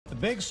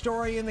Big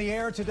story in the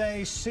air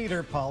today,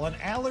 cedar pollen.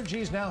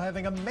 Allergies now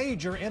having a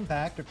major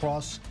impact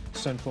across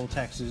central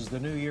Texas. The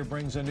new year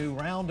brings a new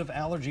round of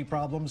allergy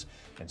problems,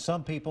 and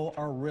some people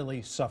are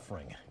really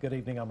suffering. Good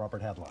evening, I'm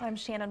Robert Hadlock. I'm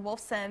Shannon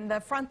Wolfson.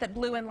 The front that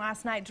blew in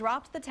last night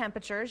dropped the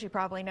temperatures, you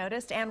probably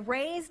noticed, and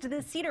raised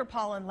the cedar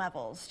pollen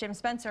levels. Jim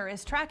Spencer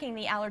is tracking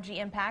the allergy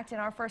impact in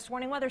our First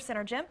Warning Weather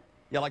Center. Jim?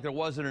 Yeah, like there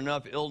wasn't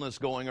enough illness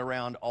going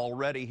around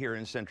already here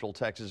in Central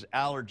Texas.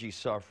 Allergy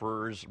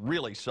sufferers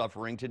really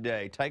suffering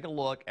today. Take a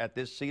look at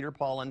this cedar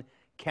pollen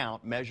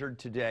count measured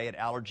today at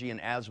Allergy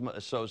and Asthma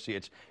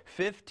Associates.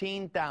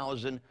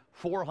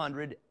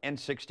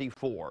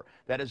 15,464.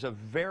 That is a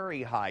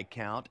very high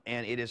count,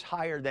 and it is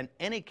higher than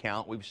any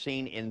count we've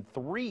seen in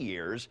 3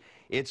 years.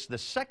 It's the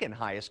second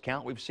highest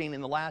count we've seen in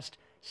the last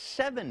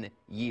 7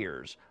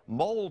 years.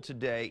 Mold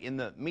today in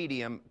the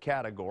medium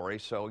category,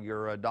 so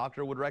your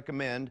doctor would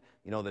recommend,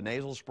 the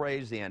nasal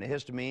sprays, the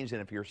antihistamines,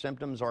 and if your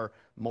symptoms are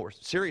more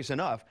serious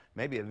enough,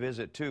 maybe a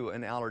visit to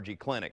an allergy clinic.